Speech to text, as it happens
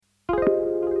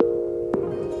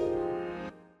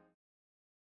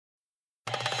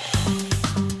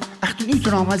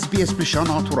إيتنا SBS بشان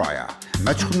عطرايا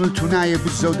ما تشخنوا التناية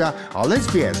بالزودة على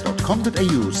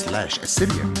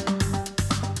sbs.com.au/Assyrian.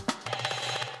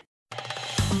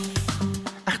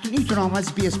 أختن إيتنا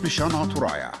SBS بشان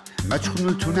عطرايا ما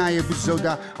تشخنوا التناية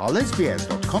بالزودة على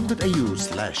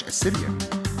sbs.com.au/Assyrian.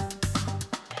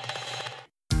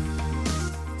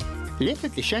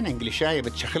 ليفت لشان إنجليشاية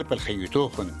بتشخلب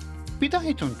الخيوتوخن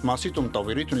بدايتون تماسيتون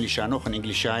مطوريتون لشانوخن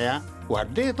إنجليشاية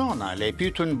وهردي دونا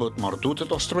ليبيوتون بوت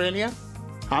مردوطة أستراليا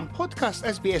عن بودكاست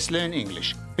SBS Learn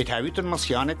English بتعويتون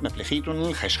مصيانة مبلخيتون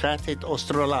الخشخاتة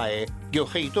أسترالية جو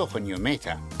خيوتوخن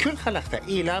يوميتا كل خلقتا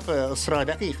إيلا بإصرا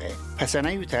دقيقة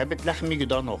حسنايوتا بتلخمي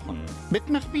جدانوخن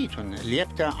بتمخبيتون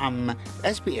ليبتا عم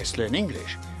SBS Learn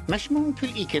English مشمون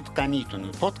كل إيكت قانيتون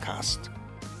البودكاست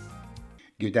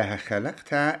جداها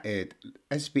خلقتا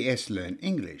SBS Learn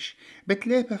English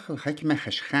بتلابخ الحكمة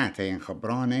خشخاتة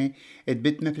ينخبرانة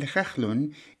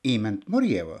بتمبلخخلن إيمنت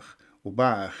مريوخ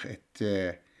وباخ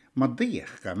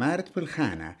مضيخ قمارة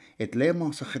بالخانة لي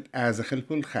ماسخت آزخل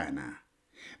بالخانة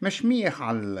مشميخ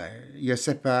على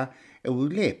يوسفا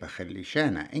وليبخ اللي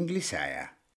شانا إنجليسايا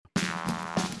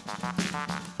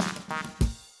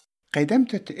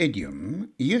قدمت إديوم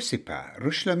يوسفا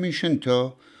رشلة من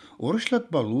شنتو ورشلة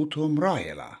بلوطو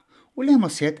مرايلة ولي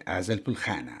مصيت آزل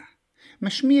بالخانة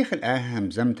مشميخ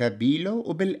الآهم زمتا بيلو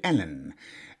وبالألن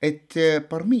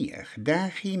برميخ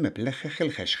داخي مبلخخ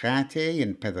الخشخاتة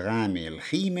ينبدغامي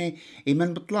الخيمة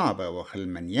إمن بطلابة وخل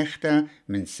من يختا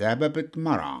من سبب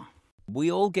مرع. We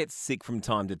all get sick from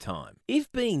time to time.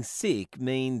 If being sick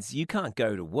means you can't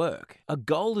go to work, a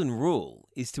golden rule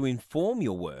is to inform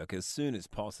your work as soon as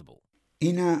possible.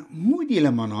 إنا مودي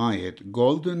لمنايت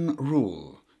golden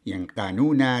rule ين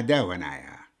قانونا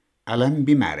داونايا ألم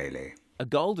بماريلي. A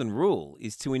golden rule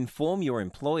is to inform your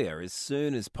employer as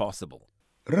soon as possible.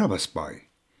 رابس باي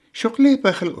شقلي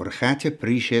بخل أرخاتي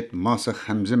بريشت ماسخ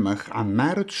خمزمخ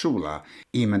عمارة شولا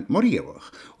إيمنت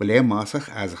مريوخ ولي ماسخ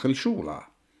آزخل شولا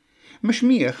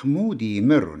مشميخ مودي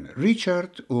مرن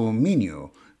ريتشارد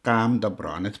ومينيو قام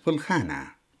دبرانت بالخانة.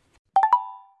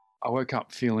 I woke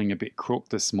up feeling a bit crook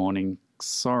this morning.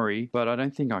 Sorry, but I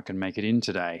don't think I can make it in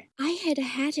today. I had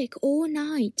a headache all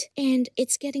night and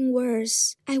it's getting worse.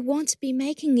 I won't be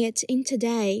making it in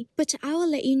today, but I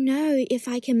will let you know if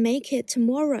I can make it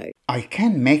tomorrow. I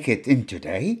can make it in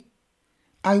today?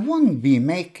 I won't be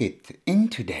make it in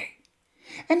today.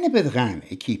 أنا بدغام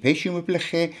كيباش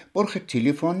مبلخي برخ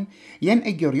التليفون ين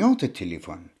أجريات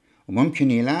التليفون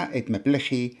وممكن يلا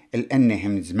اتمبلخي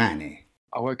الأنهم زماني.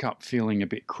 I woke up feeling a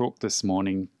bit crook this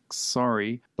morning.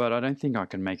 Sorry, but I don't think I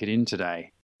can make it in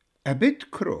today. A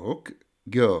bit crook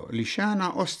جو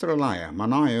لشانا أستراليا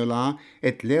منايولا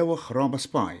اتليو خراب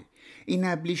سباي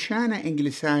إنا بلشانا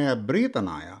إنجليسايا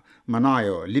بريطانيا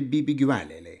منايو لبي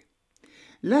بجوالي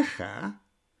لخا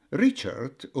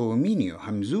ريتشارد ومينيو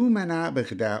همزومنا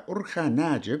بغدا أرخا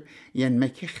ناجب ين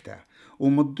مكيختا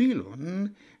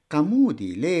ومضيلون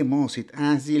قمودي لي موسيت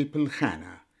آزيل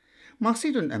بالخانة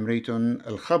ماسيدون أمريتون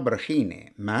الخبر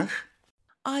خيني مخ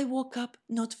I woke up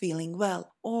not feeling well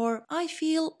or I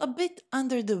feel a bit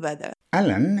under the weather.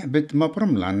 ألن بت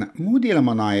مبرملن مودي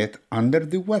لمنايت under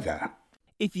the weather.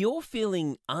 If you're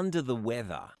feeling under the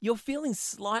weather, you're feeling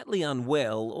slightly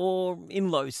unwell or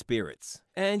in low spirits,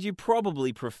 and you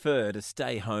probably prefer to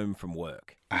stay home from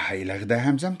work. أهي لغدا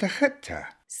همزم تخدتها.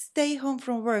 Stay home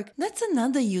from work. That's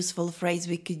another useful phrase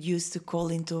we could use to call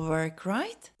into work,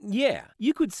 right? Yeah,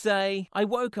 you could say, I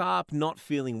woke up not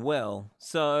feeling well,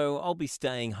 so I'll be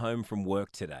staying home from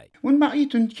work today. ون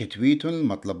معيتن كتويتن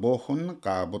مطلبوخن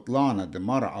قابطلانا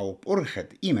دمار أو بأرخد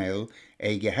إيميل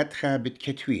أيجهتخا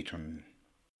بتكتويتن.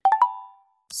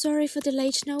 Sorry for the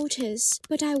late notice,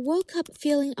 but I woke up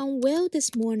feeling unwell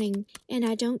this morning and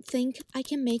I don't think I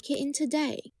can make it in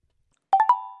today.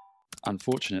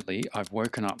 Unfortunately, I've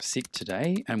woken up sick today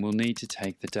and will need to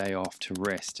take the day off to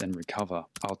rest and recover.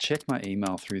 I'll check my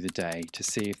email through the day to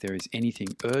see if there is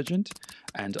anything urgent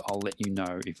and I'll let you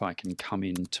know if I can come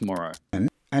in tomorrow.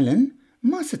 ألن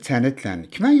ما ستانتلن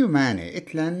كما يوماني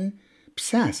اتلن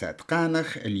بساسة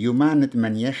تقانخ اليومانت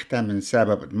من يختا من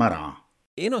سبب مرعى.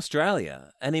 In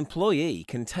Australia, an employee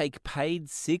can take paid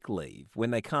sick leave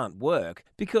when they can't work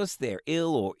because they're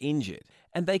ill or injured,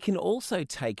 and they can also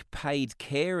take paid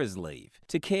carers leave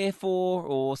to care for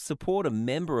or support a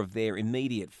member of their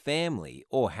immediate family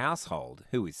or household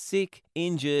who is sick,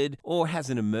 injured, or has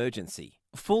an emergency.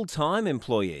 Full-time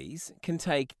employees can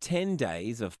take 10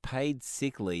 days of paid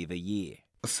sick leave a year.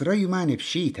 أسرى يوماني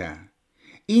بشيتا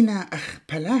إنا أخ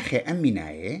بلاخي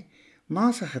أميناي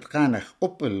ما سخت قانخ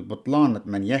أبل بطلانة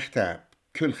من يختا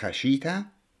كل خشيتا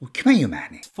وكما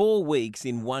يمعني. 4 weeks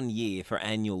in 1 year for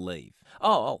annual leave.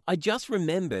 Oh, I just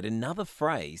remembered another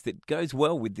phrase that goes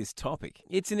well with this topic.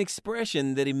 It's an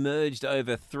expression that emerged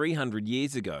over 300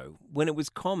 years ago when it was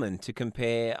common to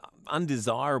compare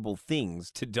undesirable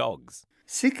things to dogs.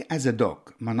 Sick as a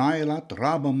dog منايلة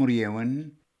رابا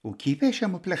مريون وكيفاش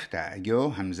مبلغتا جو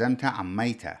همزمتا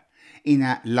عميتا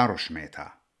إنا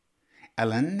لارشميتا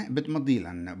ألن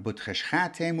بتمضيلن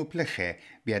بتخشخاتي مبلخة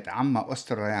بيت عما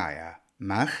أستراليا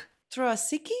مخ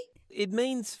Troasiki? It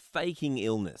means faking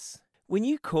illness. When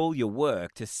you call your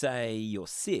work to say you're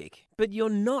sick, but you're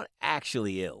not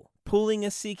actually ill. Pulling a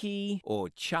sickie or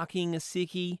chucking a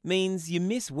sickie means you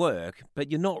miss work,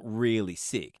 but you're not really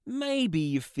sick. Maybe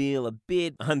you feel a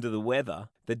bit under the weather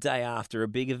the day after a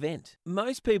big event.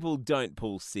 Most people don't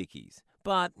pull sickies,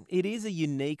 but it is a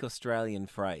unique Australian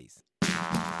phrase.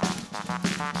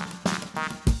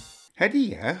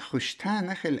 هدية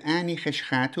خشتانخ الآني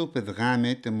خشخاتو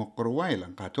بذغامة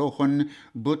مقرويلن قاتوخن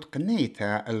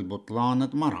بوتقنيتا البطلانة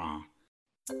مرعى.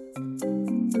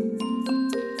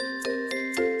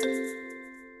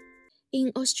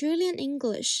 In Australian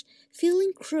English,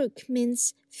 feeling crook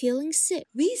means feeling sick.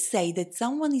 We say that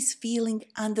someone is feeling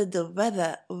under the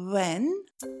weather when...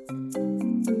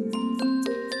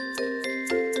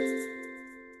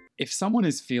 If someone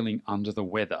is feeling under the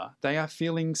weather, they are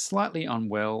feeling slightly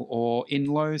unwell or in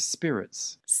low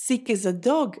spirits. Sick as a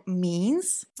dog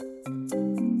means...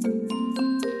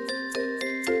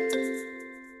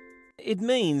 It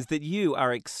means that you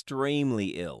are extremely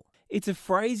ill. It's a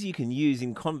phrase you can use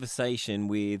in conversation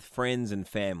with friends and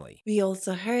family. We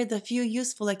also heard a few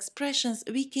useful expressions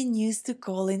we can use to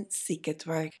call in sick at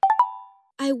work.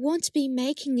 I won't be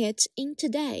making it in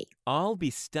today. I'll be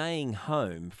staying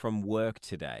home from work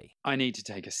today. I need to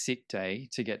take a sick day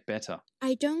to get better.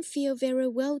 I don't feel very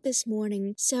well this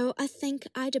morning, so I think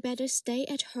I'd better stay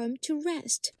at home to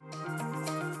rest.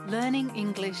 Learning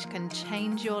English can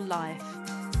change your life.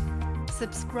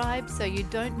 Subscribe so you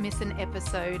don't miss an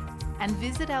episode and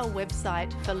visit our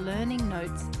website for learning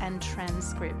notes and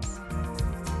transcripts.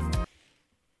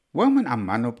 ومن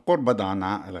عمان بقرب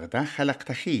ضانا الغدا خلق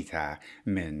تخيتها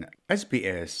من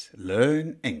SBS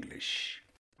Learn English.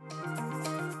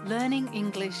 Learning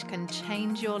English can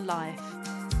change your life.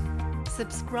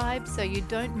 Subscribe so you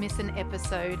don't miss an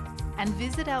episode and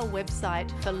visit our website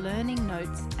for learning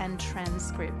notes and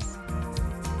transcripts.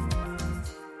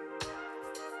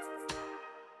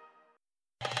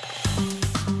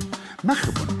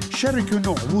 مخبن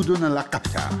شاركوا عبودنا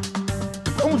لقبتها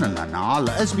تابعونا لنا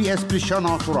على SBS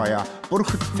بلشانة طرايا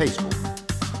برخة فيسبوك